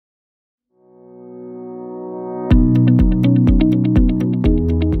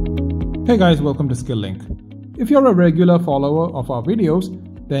Hey guys, welcome to Skill-Lync. If you're a regular follower of our videos,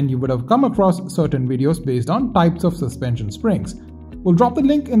 then you would have come across certain videos based on types of suspension springs. We'll drop the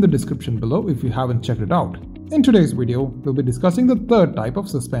link in the description below if you haven't checked it out. In today's video, we'll be discussing the third type of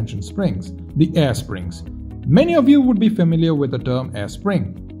suspension springs, the air springs. Many of you would be familiar with the term air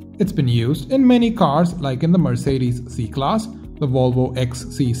spring. It's been used in many cars like in the Mercedes C-Class, the Volvo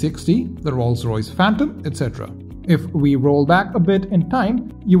XC60, the Rolls-Royce Phantom, etc. If we roll back a bit in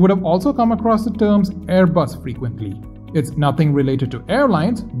time, you would have also come across the terms Airbus frequently. It's nothing related to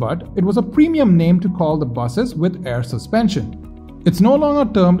airlines, but it was a premium name to call the buses with air suspension. It's no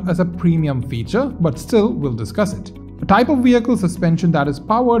longer termed as a premium feature, but still we'll discuss it. A type of vehicle suspension that is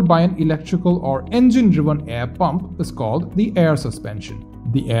powered by an electrical or engine-driven air pump is called the air suspension.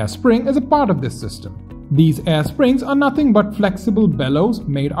 The air spring is a part of this system. These air springs are nothing but flexible bellows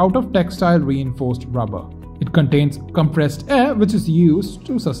made out of textile reinforced rubber. It contains compressed air which is used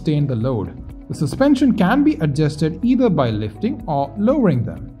to sustain the load. The suspension can be adjusted either by lifting or lowering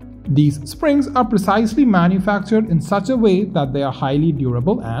them. These springs are precisely manufactured in such a way that they are highly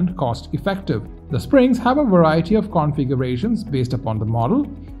durable and cost-effective. The springs have a variety of configurations based upon the model,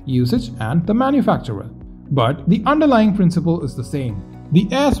 usage, and the manufacturer. But the underlying principle is the same. The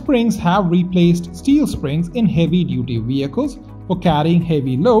air springs have replaced steel springs in heavy-duty vehicles for carrying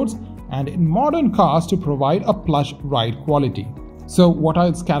heavy loads and in modern cars to provide a plush ride quality. So what are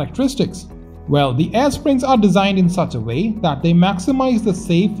its characteristics? Well, the air springs are designed in such a way that they maximize the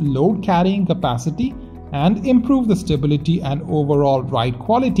safe load carrying capacity and improve the stability and overall ride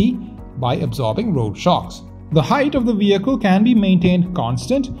quality by absorbing road shocks. The height of the vehicle can be maintained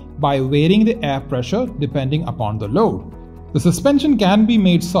constant by varying the air pressure depending upon the load. The suspension can be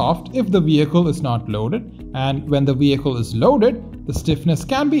made soft if the vehicle is not loaded, and when the vehicle is loaded, the stiffness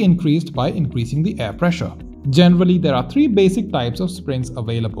can be increased by increasing the air pressure. Generally, there are three basic types of springs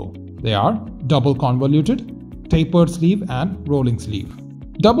available. They are double convoluted, tapered sleeve, and rolling sleeve.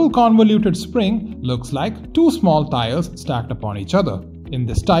 Double convoluted spring looks like two small tires stacked upon each other. In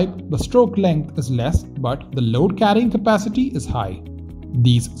this type, the stroke length is less, but the load carrying capacity is high.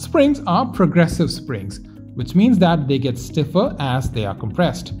 These springs are progressive springs, which means that they get stiffer as they are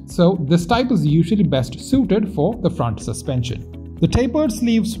compressed. So this type is usually best suited for the front suspension. The tapered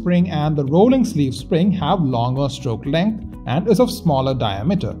sleeve spring and the rolling sleeve spring have longer stroke length and is of smaller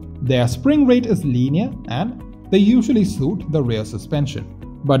diameter. Their spring rate is linear and they usually suit the rear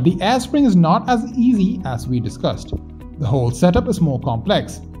suspension. But the air spring is not as easy as we discussed. The whole setup is more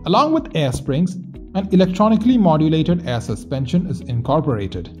complex. Along with air springs, an electronically modulated air suspension is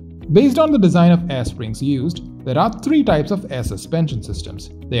incorporated. Based on the design of air springs used, there are three types of air suspension systems.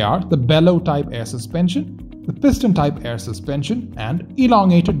 They are the Bellow type air suspension, the Piston type air suspension, and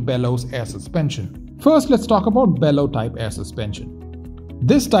elongated bellows air suspension. First, let's talk about Bellow type air suspension.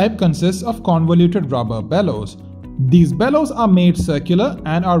 This type consists of convoluted rubber bellows. These bellows are made circular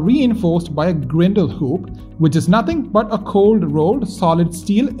and are reinforced by a Grindle hoop, which is nothing but a cold rolled solid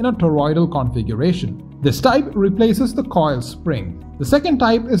steel in a toroidal configuration. This type replaces the coil spring. The second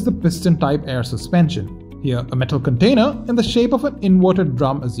type is the Piston type air suspension. Here, a metal container in the shape of an inverted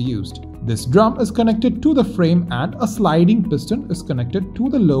drum is used. This drum is connected to the frame and a sliding piston is connected to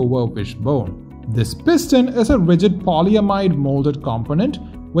the lower wishbone. This piston is a rigid polyamide molded component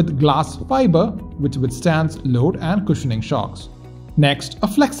with glass fiber which withstands load and cushioning shocks. Next, a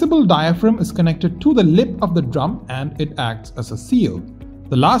flexible diaphragm is connected to the lip of the drum and it acts as a seal.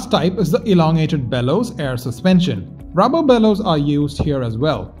 The last type is the elongated bellows air suspension. Rubber bellows are used here as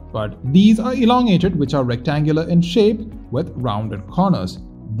well, but these are elongated, which are rectangular in shape with rounded corners.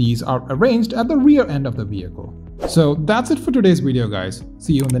 These are arranged at the rear end of the vehicle. So that's it for today's video, guys.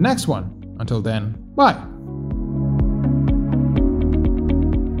 See you in the next one. Until then, bye.